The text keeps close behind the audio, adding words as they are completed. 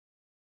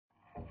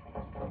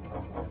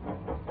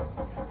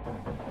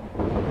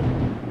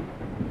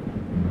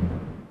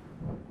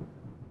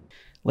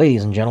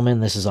Ladies and gentlemen,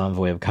 this is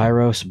Envoy of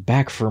Kairos,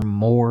 back for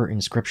more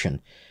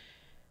Inscryption.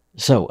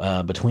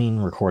 So, between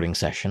recording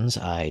sessions,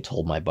 I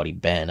told my buddy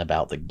Ben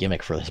about the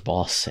gimmick for this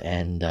boss,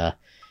 and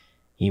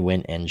he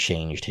went and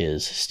changed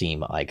his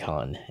Steam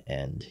icon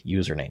and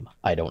username.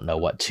 I don't know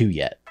what to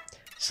yet.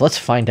 So let's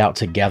find out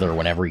together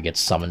whenever he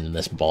gets summoned in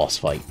this boss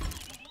fight.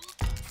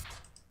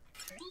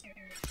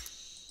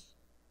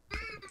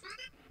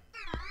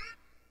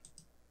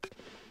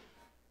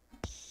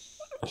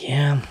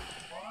 Yeah.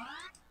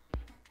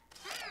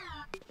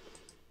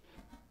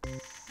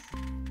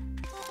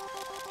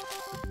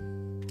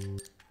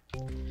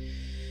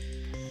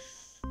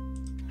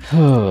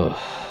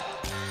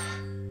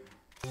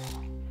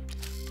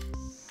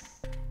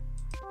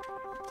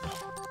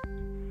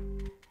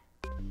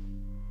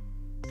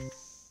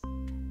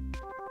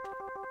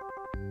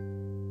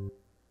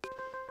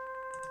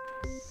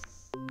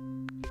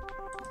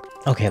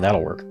 Okay,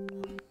 that'll work.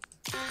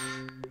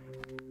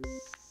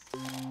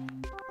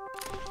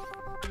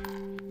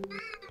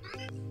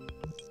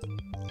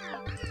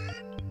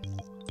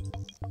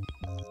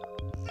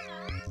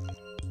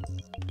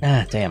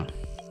 Ah, damn.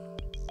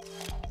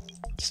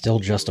 Still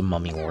just a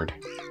mummy lord.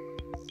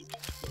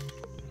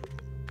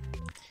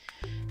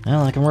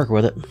 Well, I can work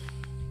with it.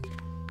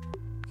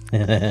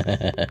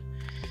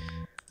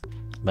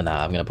 But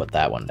nah, I'm gonna put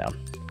that one down.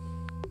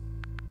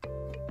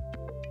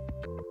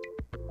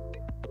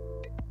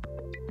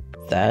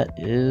 That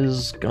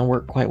is gonna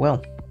work quite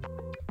well.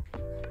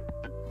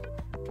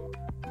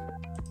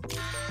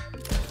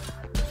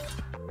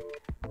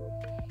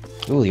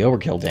 Ooh, the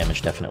overkill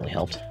damage definitely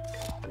helped.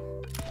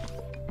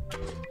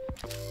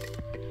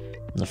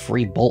 And the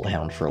free bolt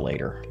hound for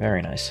later.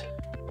 Very nice.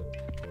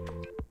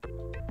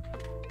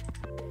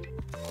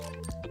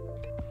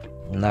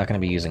 I'm not gonna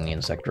be using the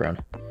insect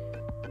drone.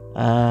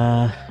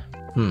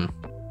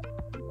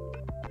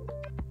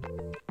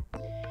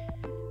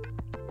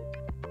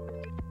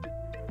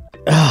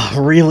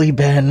 Really,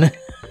 Ben?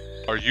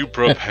 Are you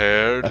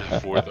prepared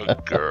for the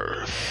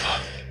girth?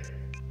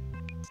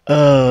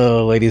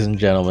 Oh, ladies and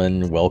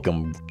gentlemen,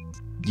 welcome.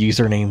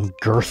 Username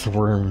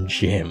Girthworm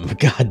Jim.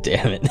 God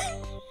damn it.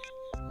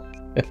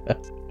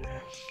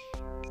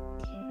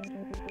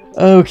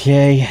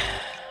 Okay.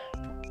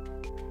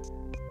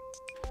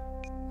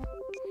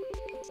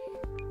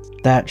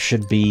 That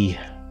should be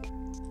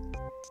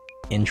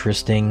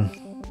interesting.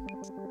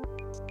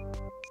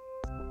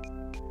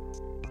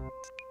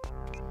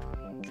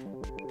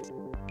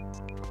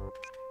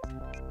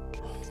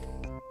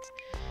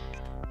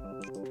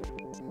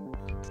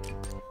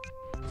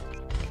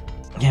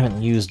 I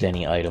haven't used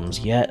any items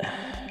yet.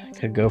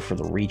 Could go for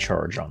the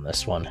recharge on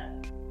this one.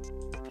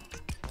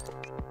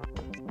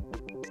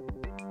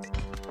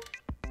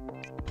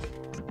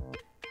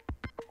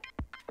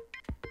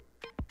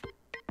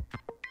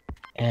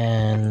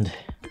 And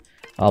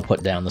I'll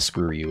put down the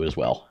screw you as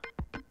well.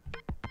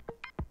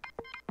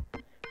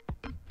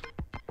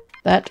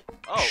 That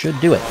should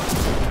do it.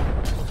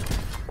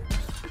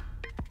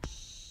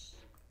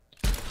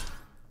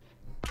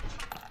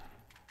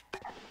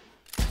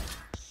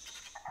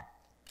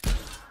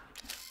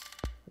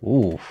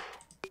 Ooh.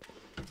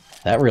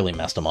 That really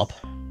messed him up.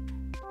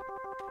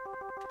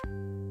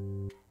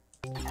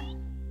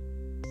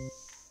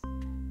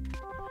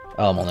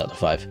 Oh, I'm only up to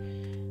 5.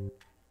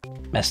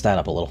 Messed that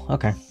up a little.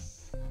 Okay.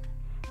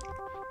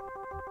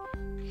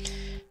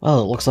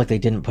 Well, it looks like they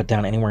didn't put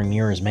down anywhere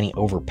near as many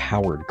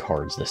overpowered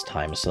cards this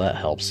time, so that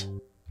helps.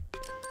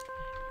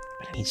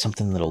 But I need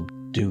something that'll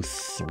do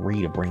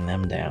 3 to bring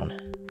them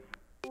down.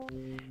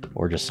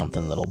 Or just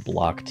something that'll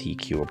block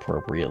TQ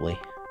appropriately.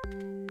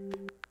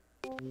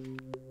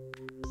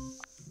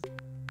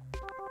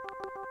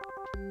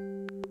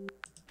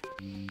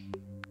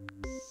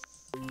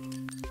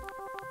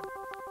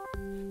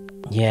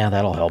 Yeah,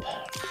 that'll help.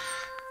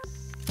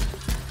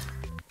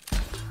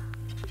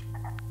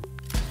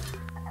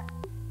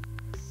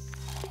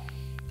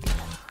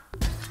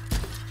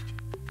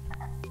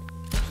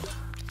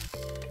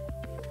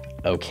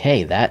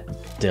 Okay,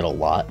 that did a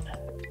lot.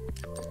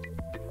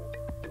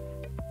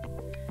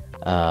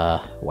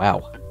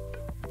 Wow.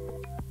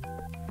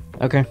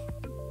 Okay.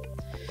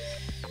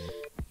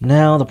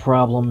 Now the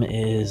problem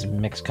is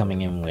Mix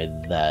coming in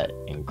with that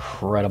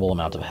incredible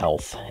amount of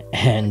health,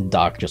 and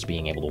Doc just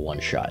being able to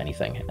one-shot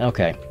anything.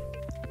 Okay.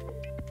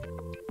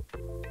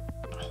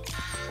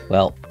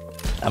 Well,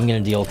 I'm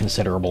gonna deal a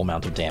considerable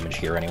amount of damage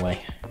here anyway.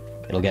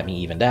 It'll get me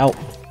evened out.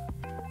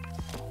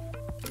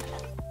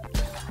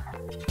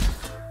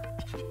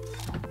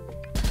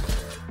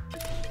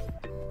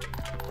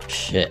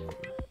 Shit.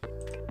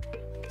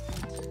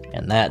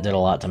 And that did a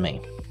lot to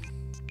me.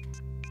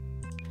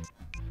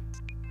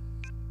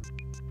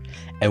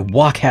 A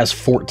Wok has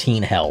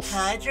 14 health,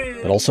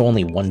 but also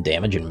only 1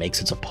 damage and makes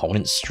its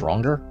opponent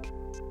stronger?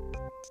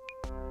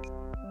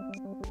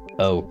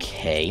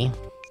 Okay.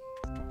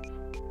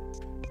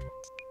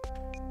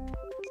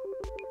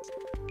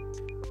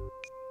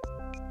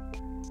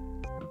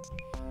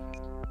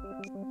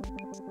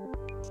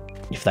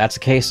 If that's the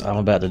case, I'm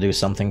about to do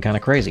something kind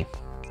of crazy.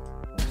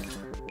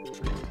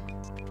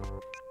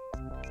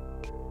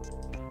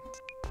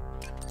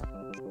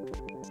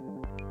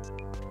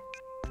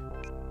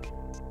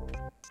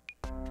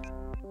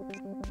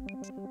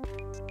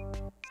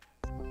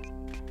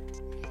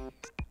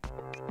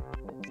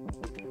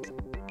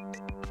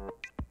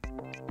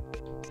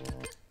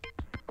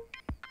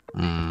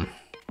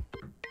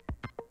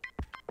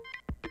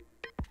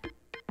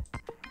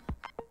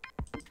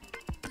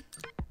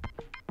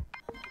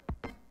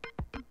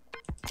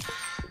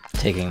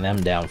 Taking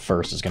them down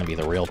first is going to be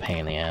the real pain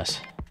in the ass.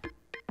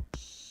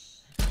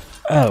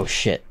 Oh,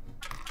 shit.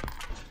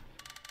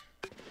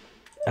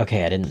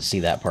 Okay, I didn't see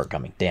that part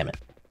coming. Damn it.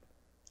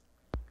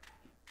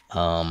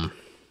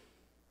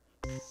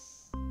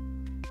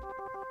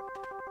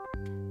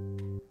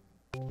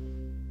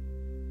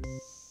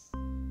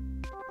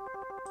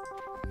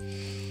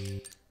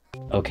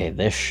 Okay,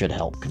 this should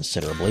help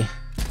considerably.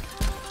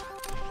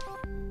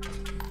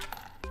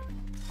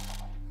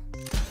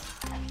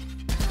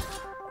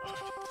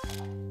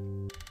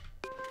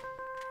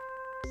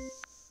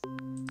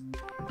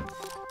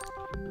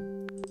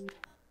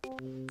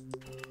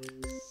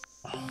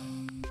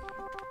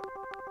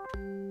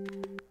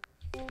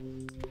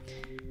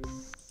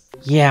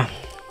 Yeah.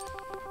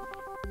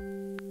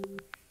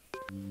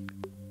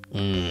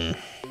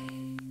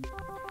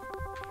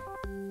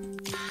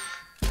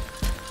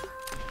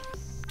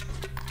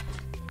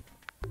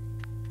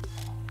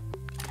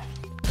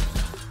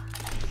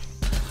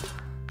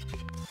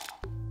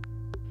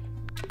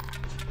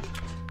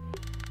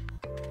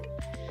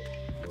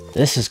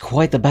 This is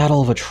quite the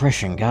battle of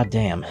attrition,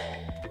 goddamn.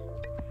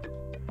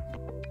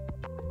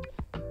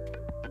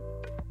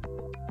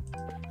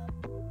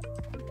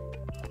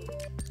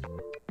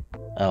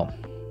 Oh.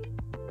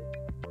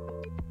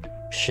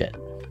 Shit.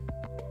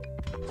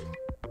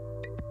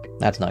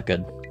 That's not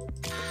good.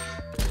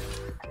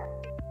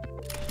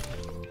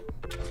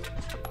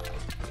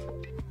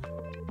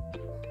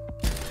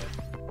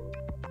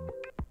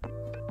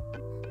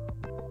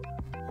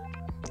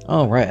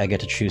 Oh, right, I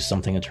get to choose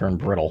something to turn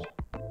brittle.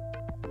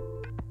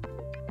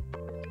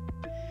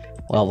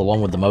 Well, the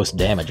one with the most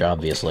damage,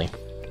 obviously.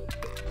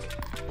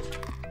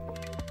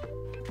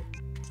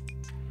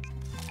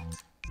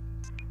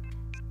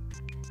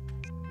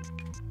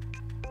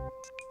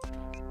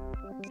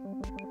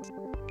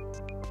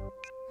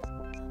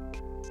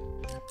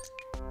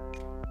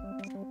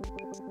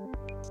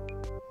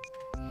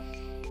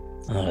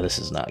 Oh, this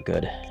is not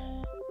good.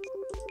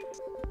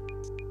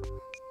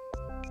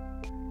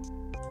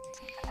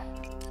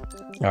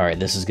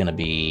 Alright, this is gonna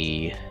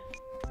be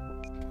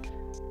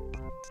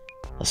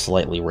a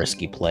slightly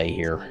risky play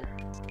here.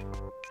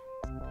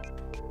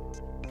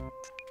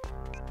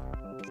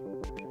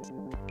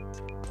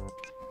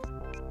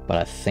 But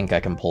I think I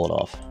can pull it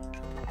off.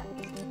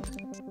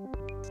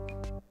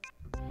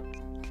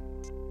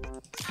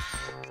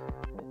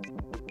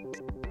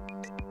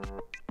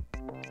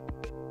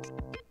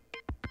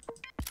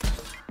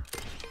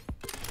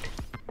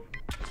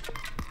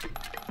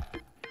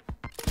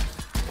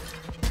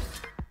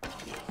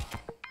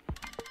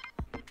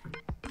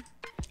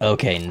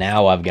 Okay,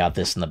 now I've got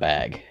this in the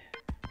bag.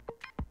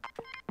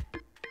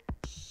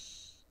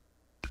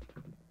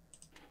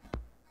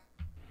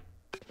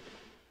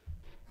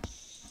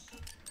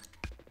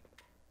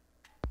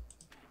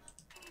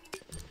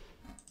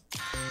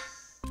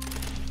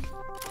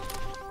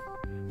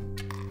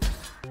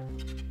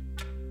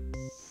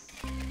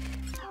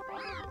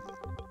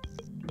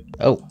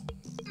 Oh.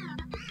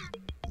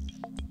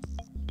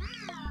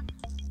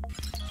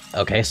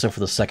 Okay, so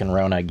for the second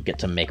round I get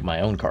to make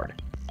my own card.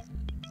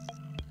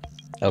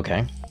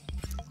 Okay.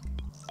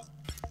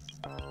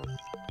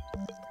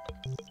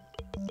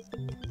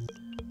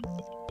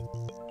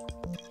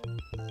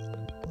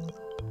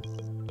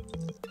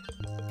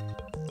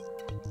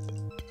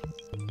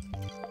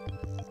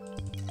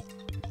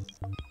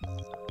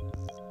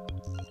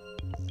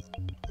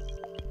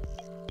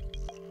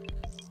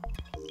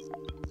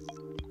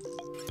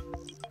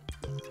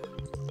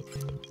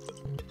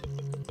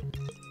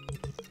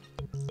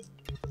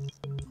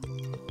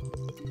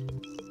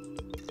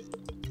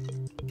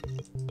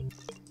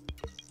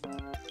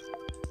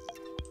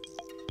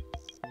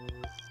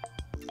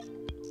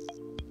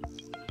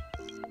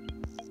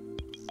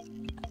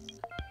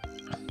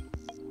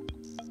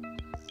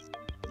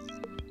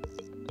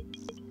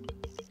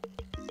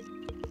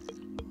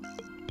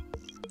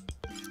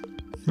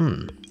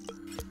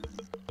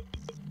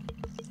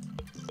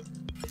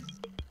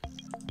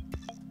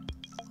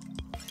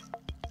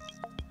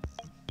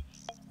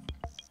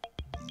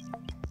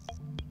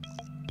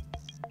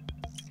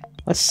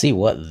 Let's see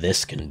what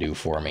this can do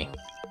for me.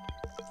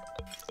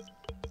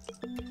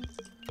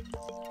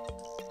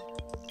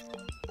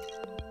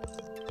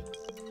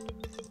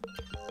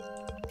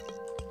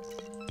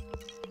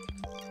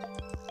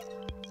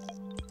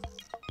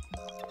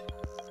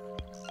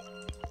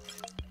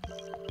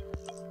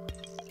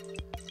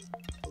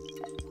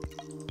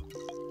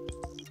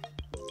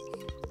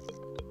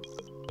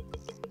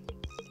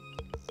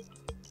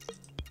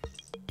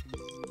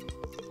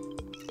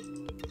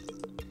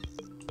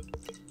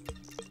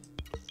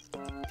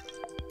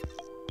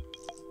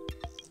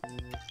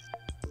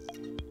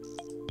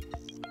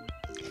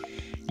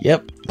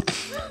 Yep.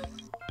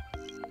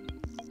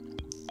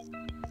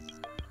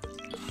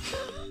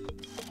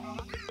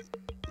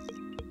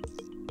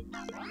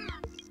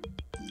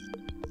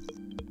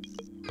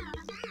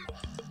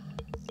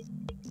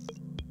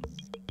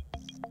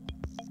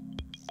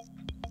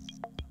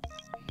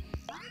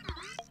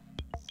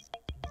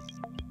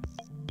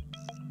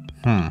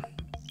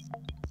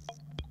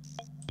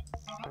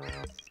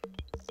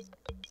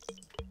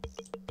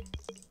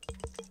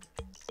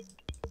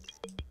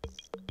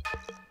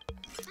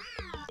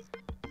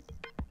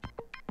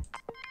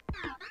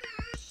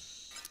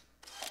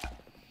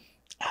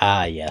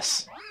 Ah,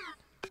 yes.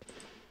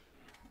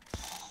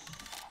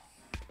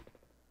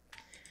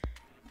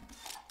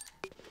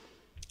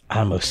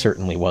 I most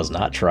certainly was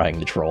not trying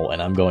to troll,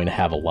 and I'm going to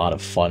have a lot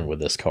of fun with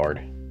this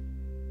card.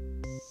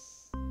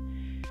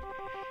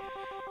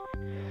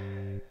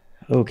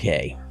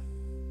 Okay.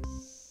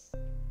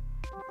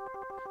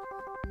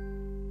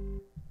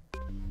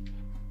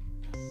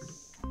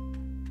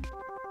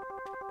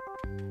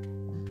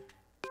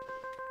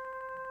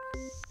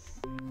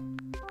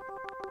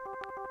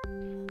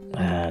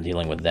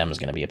 Dealing with them is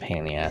going to be a pain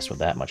in the ass with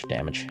that much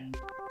damage.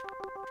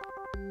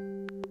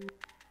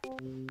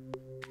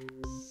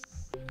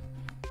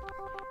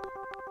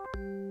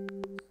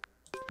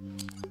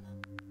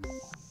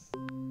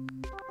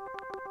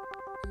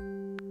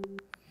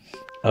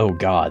 Oh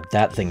god,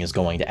 that thing is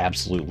going to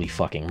absolutely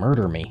fucking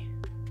murder me.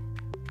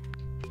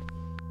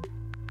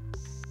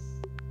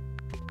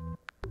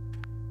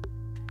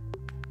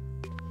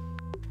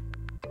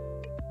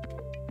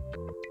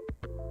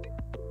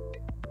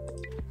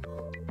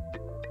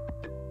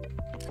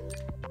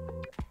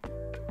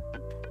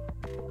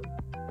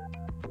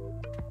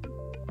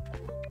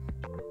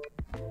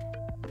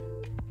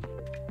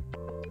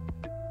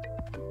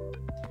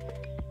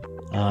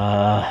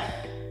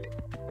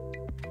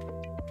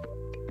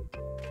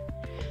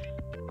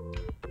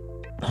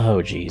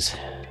 Oh, jeez.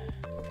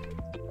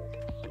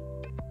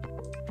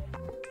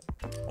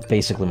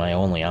 Basically, my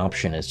only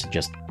option is to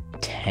just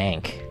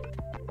tank.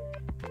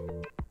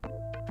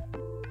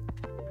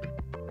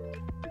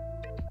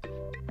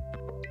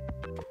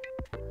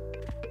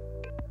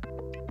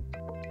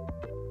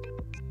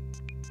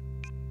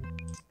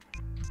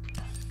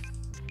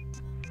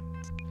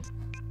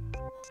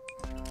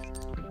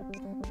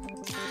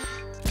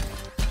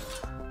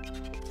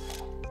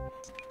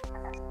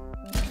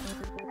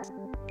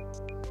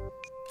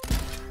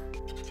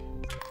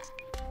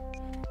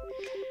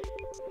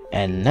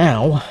 And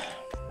now,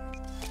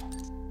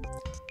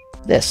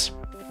 this.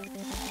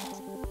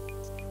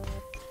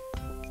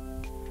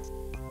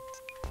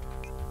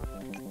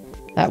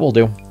 That will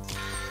do.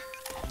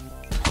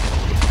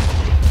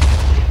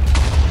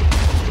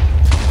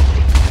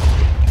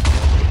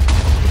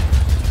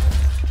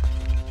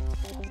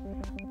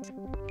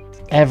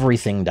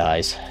 Everything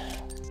dies.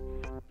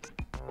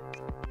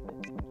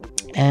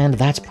 And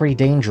that's pretty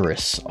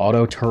dangerous.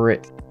 Auto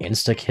turret,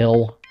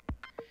 insta-kill.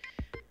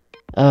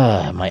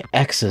 My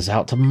ex is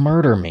out to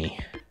murder me.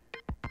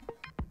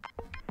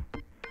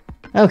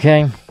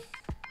 Okay.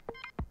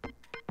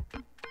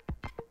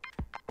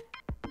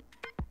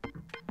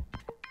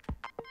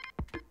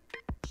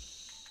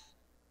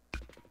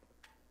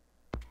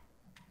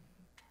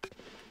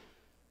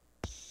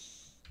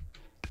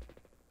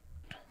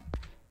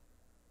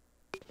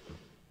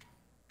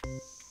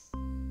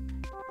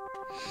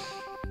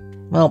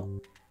 Well,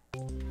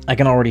 I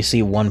can already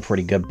see one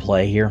pretty good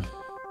play here.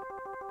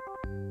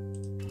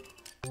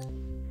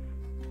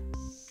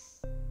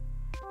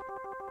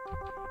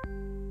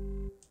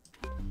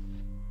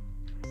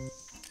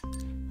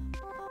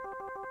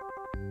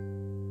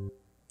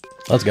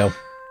 Let's go.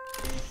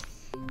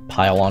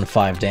 Pile on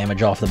 5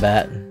 damage off the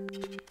bat.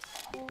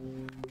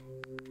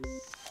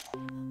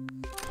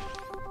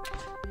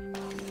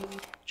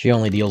 She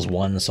only deals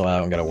 1, so I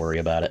don't gotta worry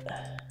about it.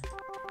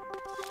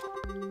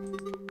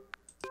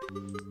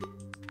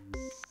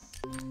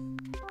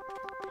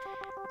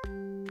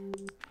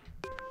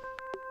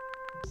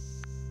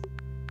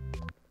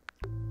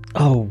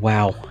 Oh,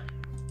 wow.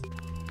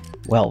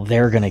 Well,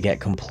 they're gonna get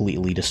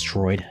completely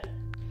destroyed.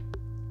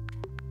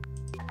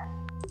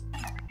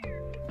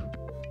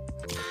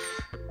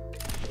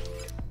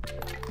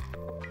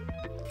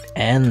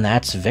 And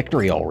that's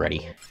victory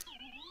already.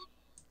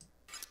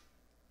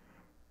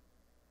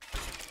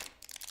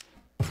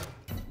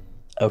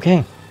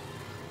 Okay.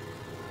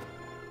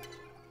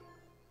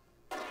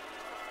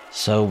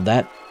 So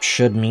that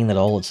should mean that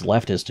all that's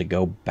left is to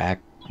go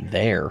back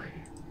there.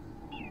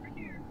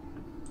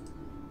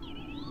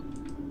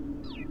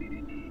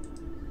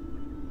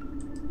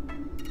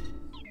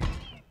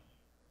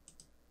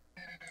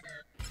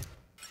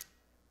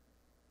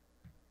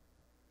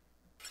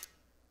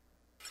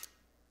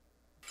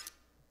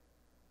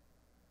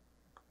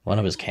 One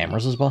of his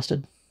cameras is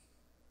busted?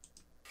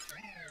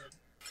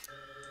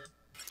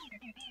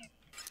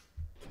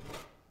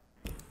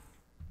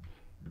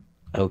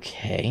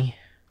 Okay.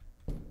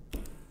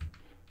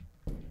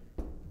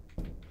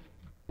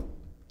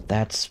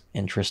 That's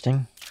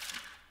interesting.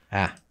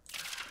 Ah.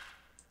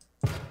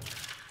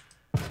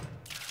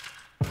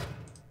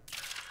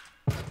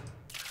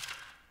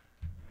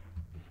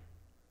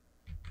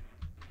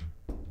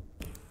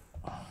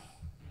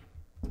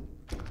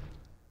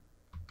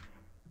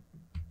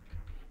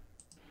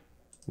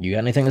 You got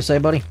anything to say,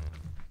 buddy?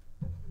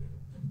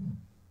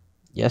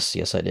 Yes,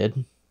 yes I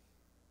did.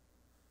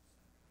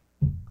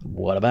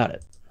 What about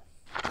it?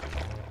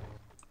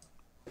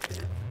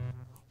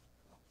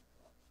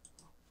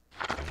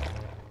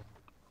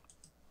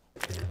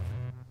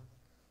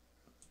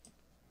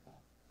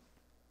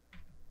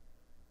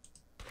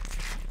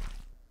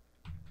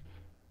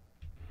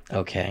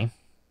 Okay.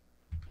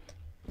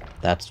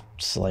 That's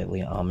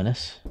slightly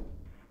ominous.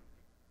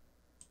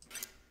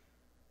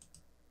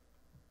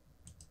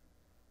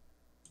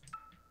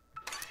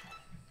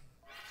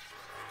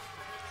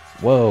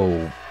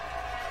 Whoa.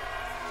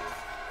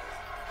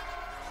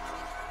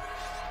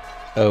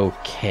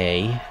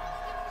 Okay.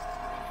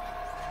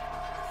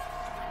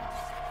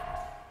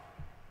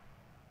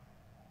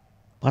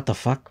 What the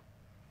fuck?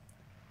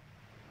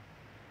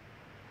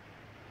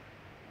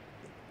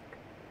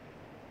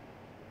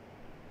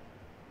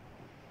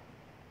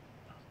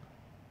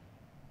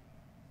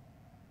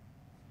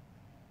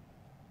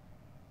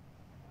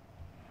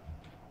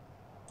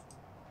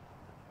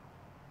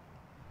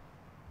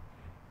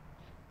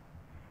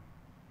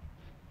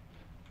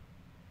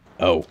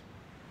 Oh.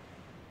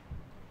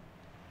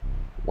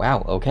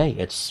 Wow, okay,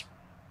 it's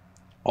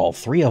all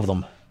three of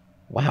them.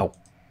 Wow.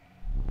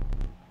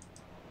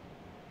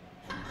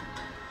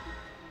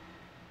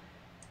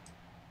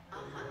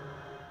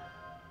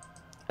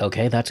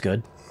 Okay, that's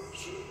good.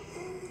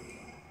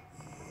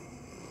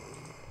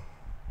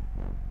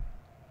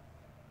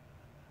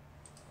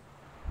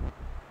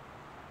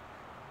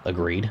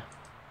 Agreed.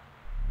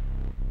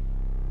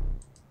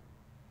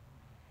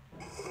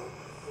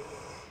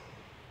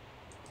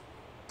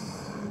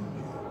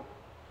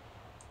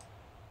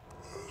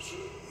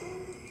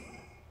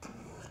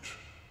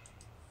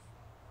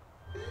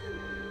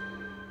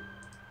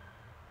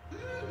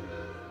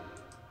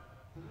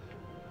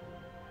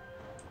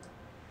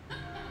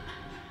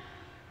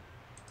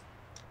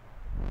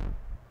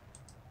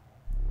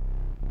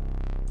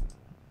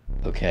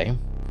 Okay.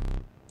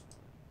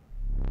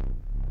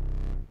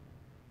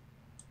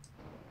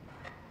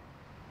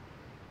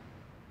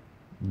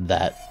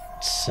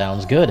 That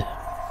sounds good.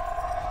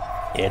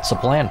 It's a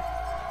plan.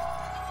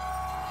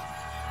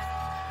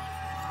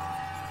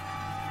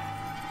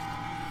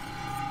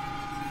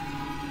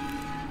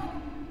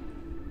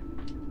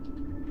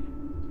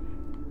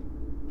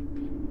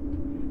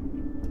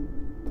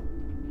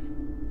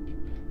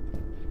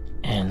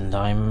 And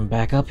I'm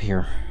back up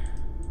here.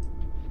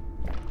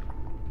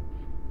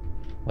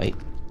 Wait.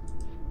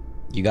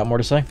 You got more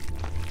to say?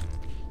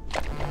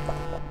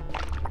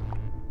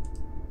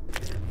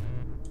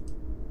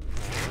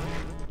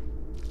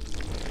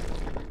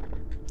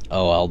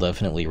 Oh, I'll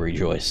definitely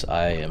rejoice.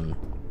 I am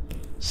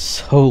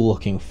so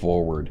looking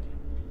forward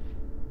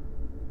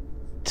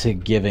to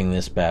giving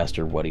this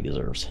bastard what he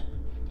deserves.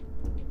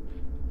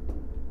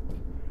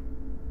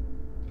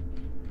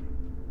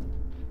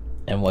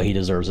 And what he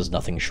deserves is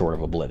nothing short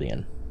of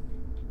oblivion.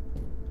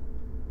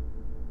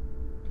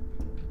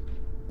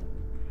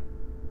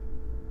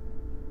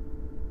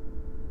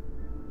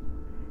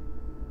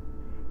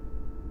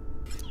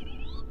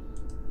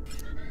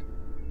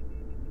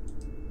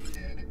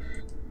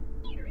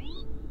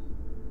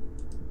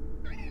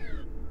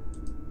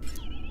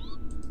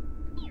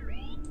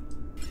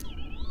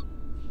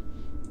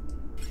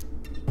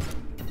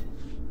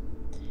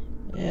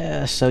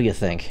 Yeah, so you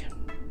think.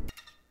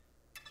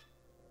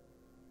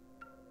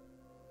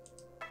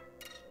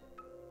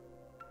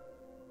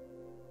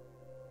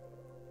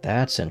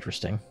 That's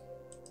interesting.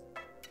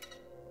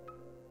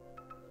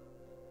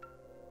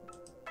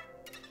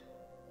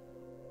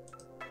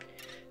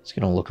 Just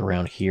gonna look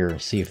around here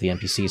and see if the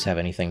NPCs have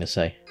anything to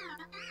say.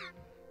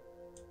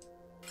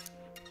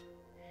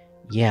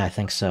 Yeah, I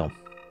think so.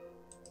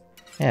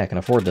 Yeah, I can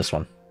afford this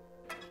one.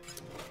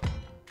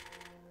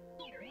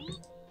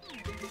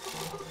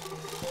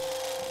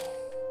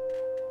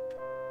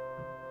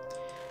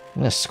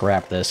 I'm gonna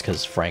scrap this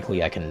because,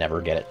 frankly, I can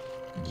never get it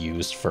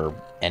used for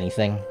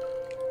anything.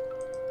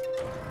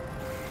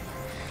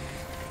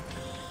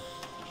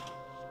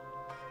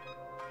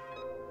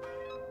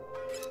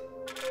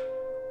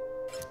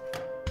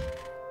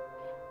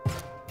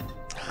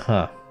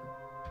 Huh.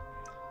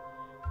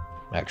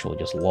 Actually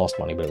just lost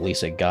money, but at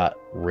least it got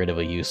rid of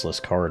a useless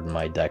card in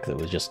my deck that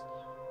was just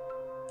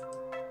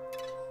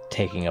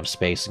taking up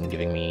space and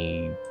giving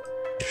me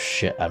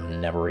shit I'm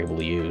never able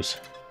to use.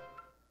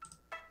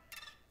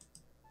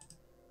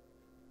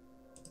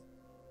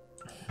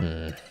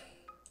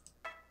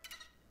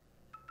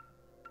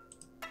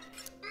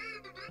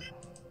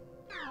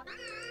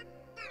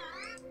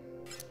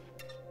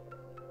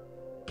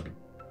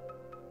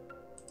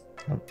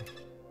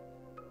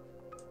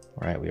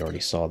 Alright, we already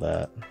saw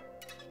that.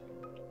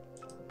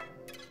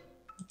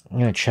 I'm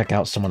gonna check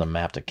out some of the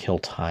map to kill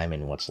time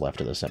in what's left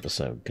of this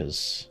episode,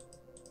 because...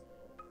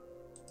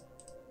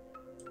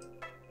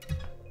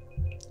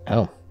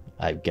 Oh,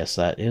 I guess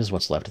that is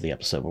what's left of the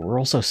episode, but we're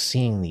also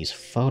seeing these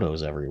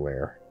photos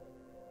everywhere.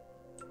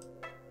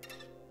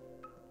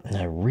 And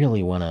I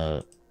really want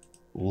to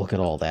look at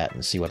all that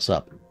and see what's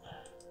up.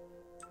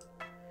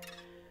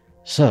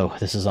 So,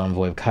 this is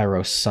Envoy of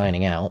Kairos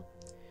signing out.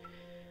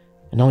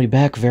 And I'll be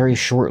back very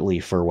shortly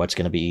for what's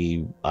going to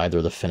be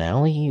either the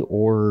finale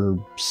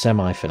or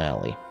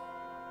semi-finale.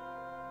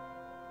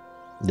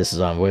 This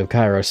is Envoy of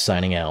Kairos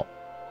signing out.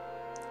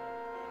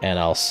 And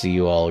I'll see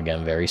you all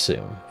again very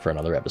soon for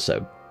another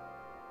episode.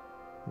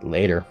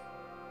 Later.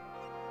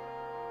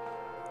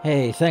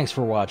 Hey, thanks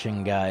for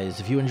watching, guys.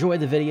 If you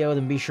enjoyed the video,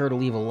 then be sure to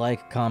leave a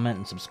like, comment,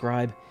 and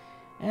subscribe.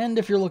 And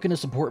if you're looking to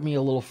support me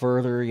a little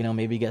further,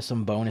 maybe get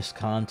some bonus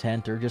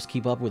content or just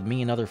keep up with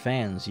me and other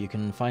fans, you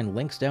can find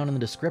links down in the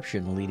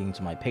description leading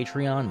to my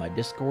Patreon, my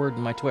Discord,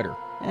 and my Twitter.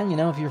 And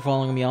if you're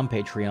following me on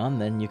Patreon,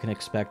 then you can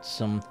expect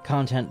some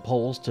content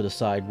polls to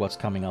decide what's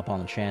coming up on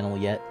the channel,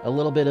 yet a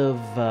little bit of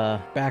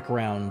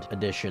background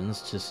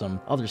additions to some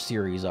other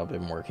series I've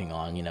been working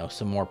on,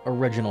 some more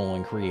original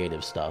and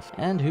creative stuff.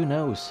 And who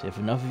knows, if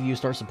enough of you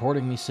start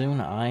supporting me soon,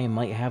 I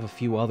might have a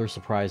few other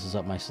surprises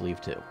up my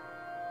sleeve too.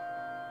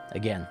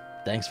 Again,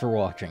 thanks for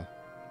watching,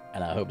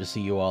 and I hope to see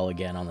you all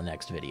again on the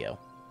next video.